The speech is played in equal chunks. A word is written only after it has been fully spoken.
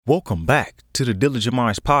Welcome back to the Diligent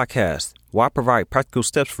Minds podcast, where I provide practical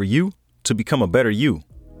steps for you to become a better you.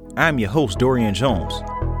 I'm your host, Dorian Jones.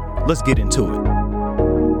 Let's get into it.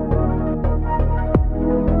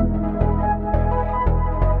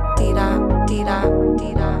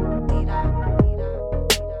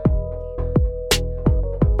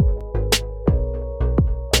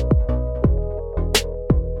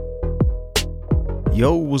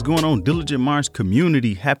 Yo, what's going on, Diligent Minds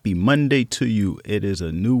community? Happy Monday to you. It is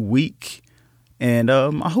a new week, and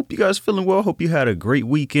I hope you guys feeling well. Hope you had a great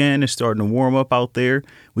weekend. It's starting to warm up out there.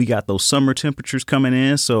 We got those summer temperatures coming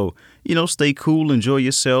in, so, stay cool, enjoy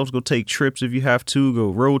yourselves, go take trips if you have to, go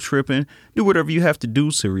road tripping, do whatever you have to do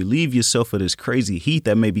to relieve yourself of this crazy heat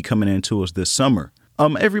that may be coming into us this summer.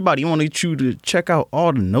 Everybody, I want you to check out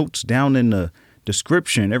all the notes down in the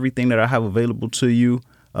description, everything that I have available to you.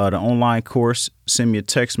 The online course, send me a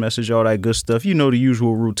text message, all that good stuff. You know the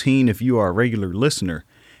usual routine if you are a regular listener.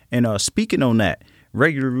 And speaking on that,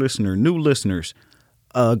 regular listener, new listeners,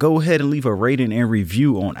 go ahead and leave a rating and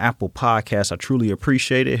review on Apple Podcasts. I truly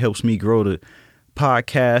appreciate it. It helps me grow the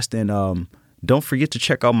podcast. And don't forget to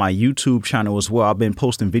check out my YouTube channel as well. I've been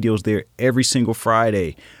posting videos there every single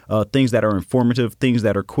Friday. Things that are informative, things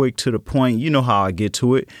that are quick to the point. You know how I get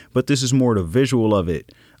to it, but this is more the visual of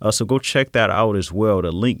it. So go check that out as well.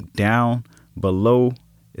 The link down below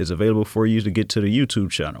is available for you to get to the YouTube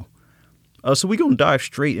channel. So we're going to dive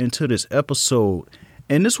straight into this episode.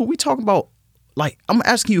 And this is what we talk about. Like, I'm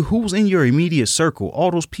asking you, who's in your immediate circle? All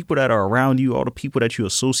those people that are around you, all the people that you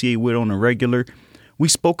associate with on a regular. We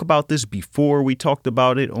spoke about this before. We talked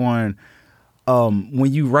about it on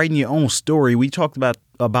when you writing your own story. We talked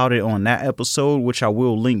about it on that episode, which I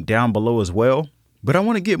will link down below as well. But I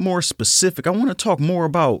want to get more specific. I want to talk more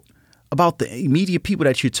about the immediate people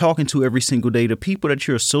that you're talking to every single day, the people that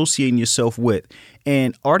you're associating yourself with.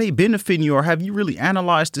 And are they benefiting you, or have you really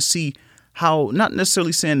analyzed to see how, not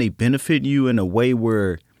necessarily saying they benefit you in a way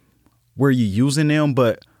where you're using them,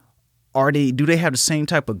 but do they have the same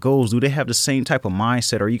type of goals? Do they have the same type of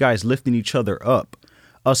mindset? Are you guys lifting each other up?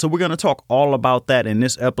 So we're going to talk all about that in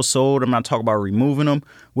this episode. I'm not talking about removing them,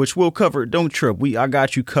 which we'll cover. Don't trip. I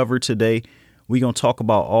got you covered today. We're going to talk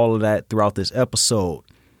about all of that throughout this episode.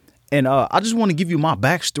 And I just want to give you my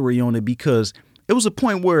backstory on it, because it was a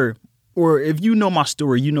point where if you know my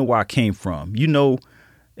story, you know where I came from. You know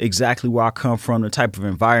exactly where I come from, the type of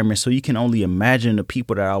environment. So you can only imagine the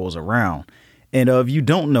people that I was around. And if you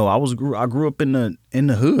don't know, I grew up in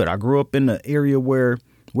the hood. I grew up in the area where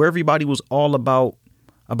everybody was all about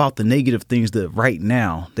the negative things that right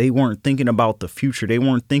now. They weren't thinking about the future. They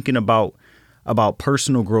weren't thinking about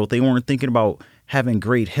personal growth. They weren't thinking about having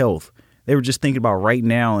great health. They were just thinking about right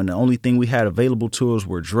now. And the only thing we had available to us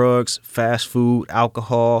were drugs, fast food,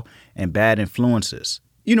 alcohol, and bad influences.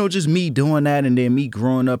 Just me doing that, and then me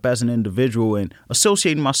growing up as an individual and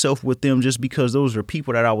associating myself with them just because those are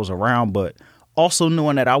people that I was around, but also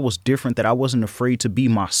knowing that I was different, that I wasn't afraid to be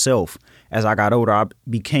myself. As I got older, I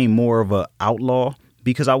became more of an outlaw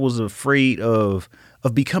because I was afraid of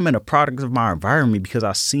becoming a product of my environment, because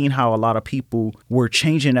I seen how a lot of people were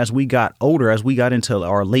changing as we got older, as we got into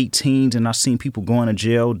our late teens. And I seen people going to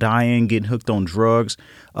jail, dying, getting hooked on drugs,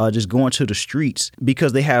 just going to the streets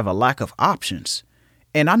because they have a lack of options.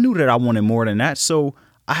 And I knew that I wanted more than that. So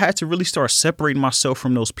I had to really start separating myself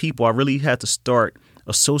from those people. I really had to start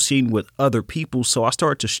associating with other people. So I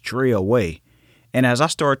started to stray away. And as I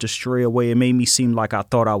started to stray away, it made me seem like I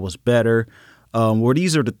thought I was better.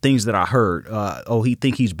 These are the things that I heard. He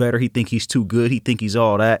think he's better. He think he's too good. He think he's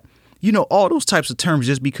all that. All those types of terms,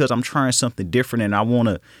 just because I'm trying something different and I want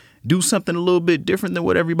to do something a little bit different than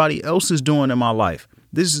what everybody else is doing in my life.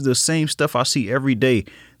 This is the same stuff I see every day.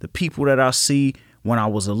 The people that I see when I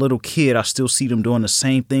was a little kid, I still see them doing the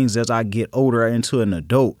same things as I get older into an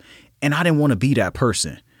adult. And I didn't want to be that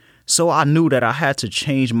person. So I knew that I had to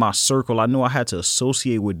change my circle. I knew I had to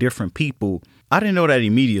associate with different people. I didn't know that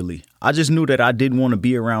immediately. I just knew that I didn't want to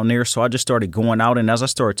be around there. So I just started going out. And as I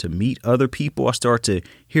started to meet other people, I started to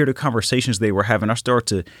hear the conversations they were having. I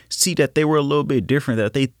started to see that they were a little bit different,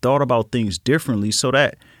 that they thought about things differently. So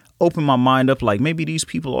that opened my mind up, like, maybe these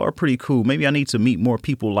people are pretty cool. Maybe I need to meet more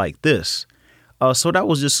people like this. So that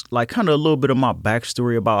was just like kind of a little bit of my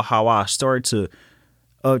backstory about how I started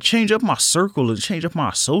to change up my circle and change up my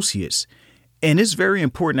associates. And it's very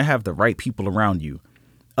important to have the right people around you.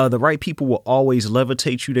 The right people will always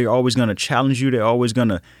levitate you. They're always going to challenge you. They're always going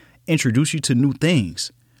to introduce you to new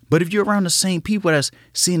things. But if you're around the same people that's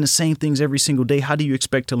seeing the same things every single day, how do you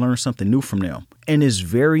expect to learn something new from them? And it's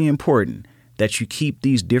very important that you keep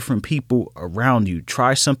these different people around you.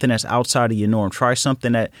 Try something that's outside of your norm. Try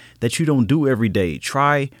something that you don't do every day.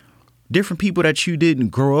 Try different people that you didn't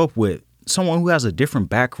grow up with, someone who has a different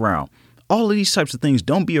background. All of these types of things,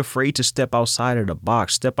 don't be afraid to step outside of the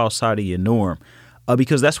box, step outside of your norm,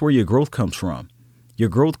 because that's where your growth comes from. Your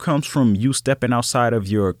growth comes from you stepping outside of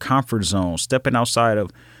your comfort zone, stepping outside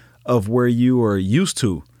of where you are used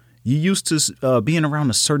to. You used to being around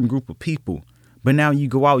a certain group of people, but now you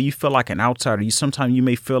go out, you feel like an outsider. Sometimes you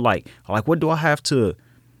may feel like what do I have to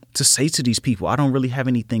say to these people? I don't really have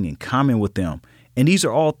anything in common with them. And these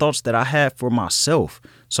are all thoughts that I have for myself.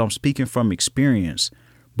 So I'm speaking from experience.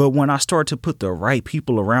 But when I start to put the right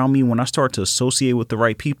people around me, when I start to associate with the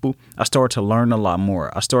right people, I start to learn a lot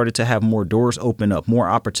more. I started to have more doors open up, more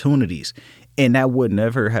opportunities. And that would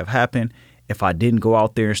never have happened if I didn't go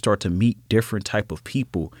out there and start to meet different type of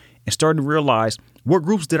people and start to realize what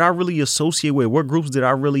groups did I really associate with? What groups did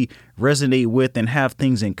I really resonate with and have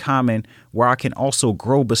things in common where I can also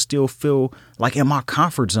grow but still feel like in my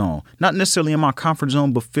comfort zone? Not necessarily in my comfort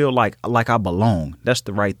zone, but feel like I belong. That's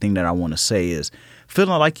the right thing that I want to say is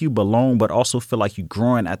feeling like you belong, but also feel like you're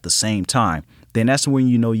growing at the same time. Then that's when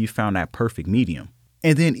you know you found that perfect medium.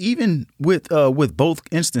 And then even with both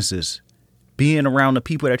instances, being around the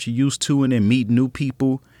people that you're used to and then meet new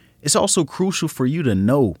people, it's also crucial for you to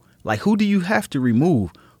know, like, who do you have to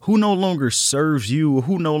remove? Who no longer serves you, or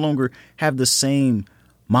who no longer have the same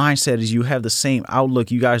mindset as you, have the same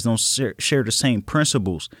outlook. You guys don't share the same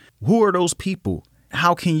principles. Who are those people?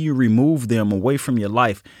 How can you remove them away from your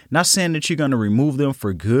life? Not saying that you're going to remove them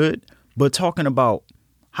for good, but talking about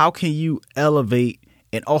how can you elevate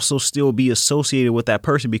and also still be associated with that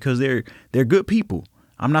person because they're good people.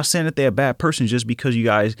 I'm not saying that they're a bad person just because you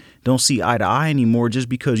guys don't see eye to eye anymore, just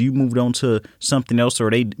because you moved on to something else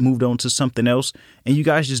or they moved on to something else and you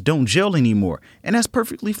guys just don't gel anymore. And that's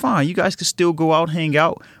perfectly fine. You guys can still go out, hang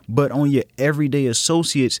out. But on your everyday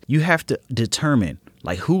associates, you have to determine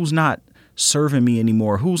like who's not serving me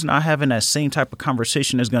anymore, who's not having that same type of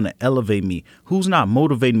conversation that's going to elevate me, who's not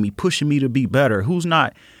motivating me, pushing me to be better, who's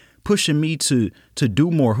not pushing me to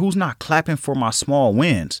do more, who's not clapping for my small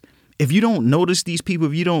wins. If you don't notice these people,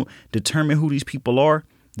 if you don't determine who these people are,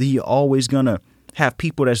 then you're always going to have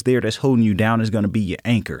people that's there that's holding you down is going to be your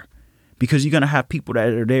anchor, because you're going to have people that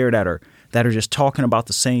are there that are just talking about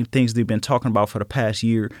the same things they've been talking about for the past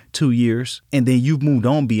year, 2 years. And then you've moved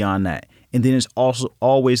on beyond that. And then it's also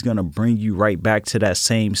always going to bring you right back to that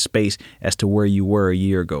same space as to where you were a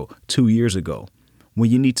year ago, 2 years ago, when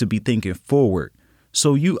you need to be thinking forward.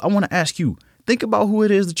 So I want to ask you, think about who it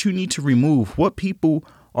is that you need to remove. What people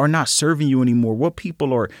are not serving you anymore? What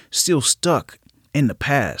people are still stuck in the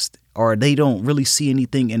past, or they don't really see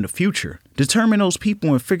anything in the future? Determine those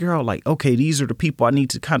people and figure out like, okay, these are the people I need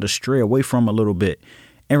to kind of stray away from a little bit.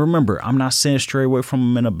 And remember, I'm not saying stray away from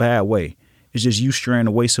them in a bad way. It's just you straying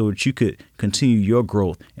away so that you could continue your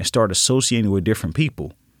growth and start associating with different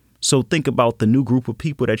people. So think about the new group of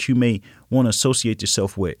people that you may want to associate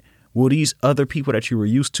yourself with. Will these other people that you were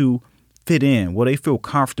used to fit in? Will they feel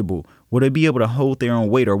comfortable? Will they be able to hold their own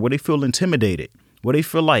weight, or will they feel intimidated? Will they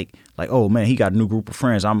feel like, oh man, he got a new group of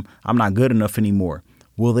friends. I'm not good enough anymore.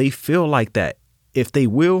 Will they feel like that? If they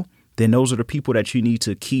will, then those are the people that you need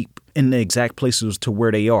to keep in the exact places to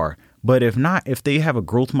where they are. But if not, if they have a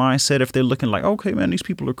growth mindset, if they're looking like, okay, man, these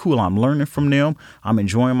people are cool, I'm learning from them, I'm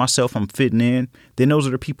enjoying myself, I'm fitting in, then those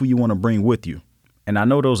are the people you want to bring with you. And I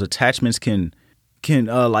know those attachments can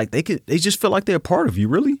they just feel like they're a part of you,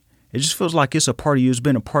 really. It just feels like it's a part of you. It's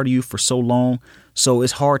been a part of you for so long. So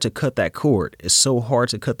it's hard to cut that cord. It's so hard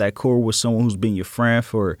to cut that cord with someone who's been your friend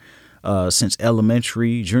for since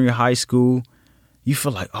elementary, junior high school. You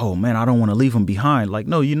feel like, oh, man, I don't want to leave them behind. Like,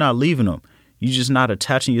 no, you're not leaving them. You're just not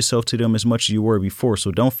attaching yourself to them as much as you were before.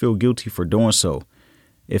 So don't feel guilty for doing so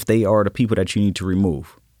if they are the people that you need to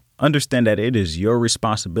remove. Understand that it is your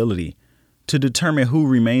responsibility to determine who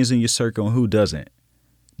remains in your circle and who doesn't.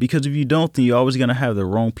 Because if you don't, then you're always going to have the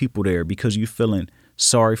wrong people there because you're feeling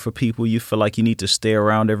sorry for people. You feel like you need to stay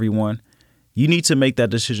around everyone. You need to make that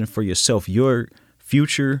decision for yourself. Your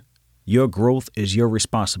future, your growth is your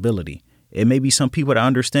responsibility. It may be some people that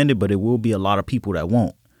understand it, but it will be a lot of people that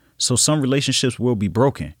won't. So some relationships will be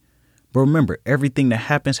broken. But remember, everything that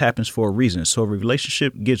happens for a reason. So if a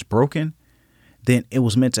relationship gets broken, then it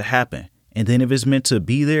was meant to happen. And then if it's meant to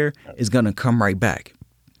be there, it's going to come right back.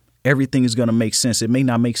 Everything is going to make sense. It may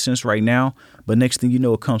not make sense right now, but next thing you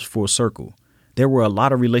know, it comes full circle. There were a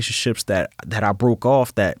lot of relationships that I broke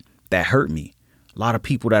off that hurt me. A lot of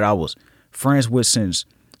people that I was friends with since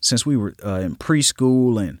we were in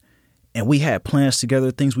preschool and we had plans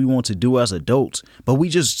together, things we wanted to do as adults, but we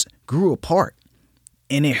just grew apart.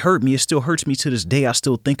 And it hurt me. It still hurts me to this day. I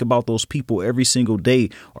still think about those people every single day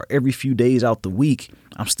or every few days out the week.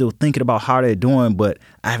 I'm still thinking about how they're doing, but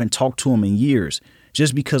I haven't talked to them in years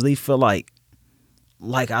just because they feel like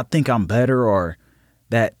I think I'm better or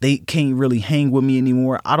that they can't really hang with me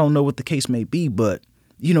anymore. I don't know what the case may be, but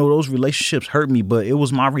those relationships hurt me, but it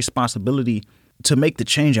was my responsibility to make the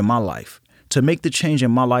change in my life,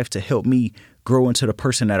 to help me grow into the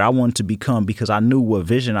person that I wanted to become because I knew what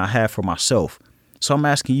vision I had for myself. So I'm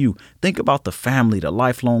asking you, think about the family, the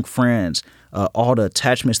lifelong friends, all the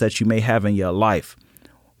attachments that you may have in your life.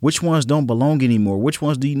 Which ones don't belong anymore? Which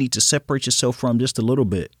ones do you need to separate yourself from just a little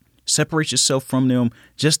bit? Separate yourself from them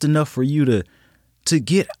just enough for you to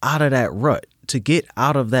get out of that rut, to get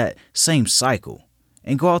out of that same cycle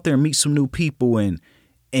and go out there and meet some new people and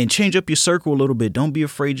change up your circle a little bit. Don't be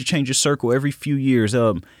afraid to change your circle every few years,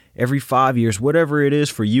 every 5 years, whatever it is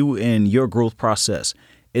for you and your growth process.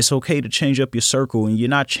 It's okay to change up your circle, and you're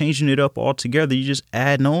not changing it up altogether. You're just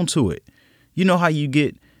adding on to it. You know how you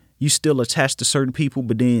still attached to certain people,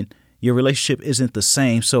 but then your relationship isn't the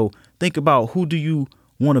same. So think about, who do you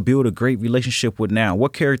want to build a great relationship with now?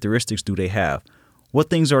 What characteristics do they have? What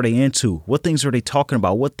things are they into? What things are they talking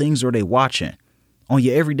about? What things are they watching? On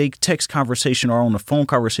your everyday text conversation or on the phone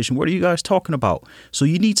conversation, what are you guys talking about? So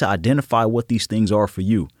you need to identify what these things are for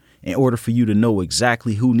you in order for you to know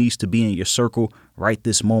exactly who needs to be in your circle right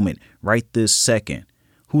this moment, right this second,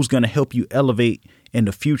 who's going to help you elevate in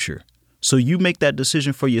the future. So you make that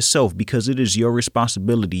decision for yourself because it is your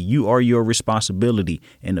responsibility. You are your responsibility,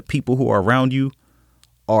 and the people who are around you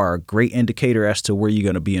are a great indicator as to where you're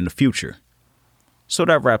going to be in the future. So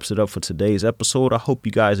that wraps it up for today's episode. I hope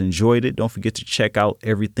you guys enjoyed it. Don't forget to check out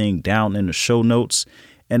everything down in the show notes.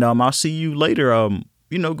 And I'll see you later.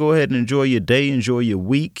 Go ahead and enjoy your day. Enjoy your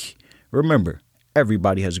week. Remember,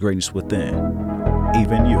 everybody has greatness within,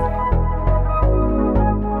 even you.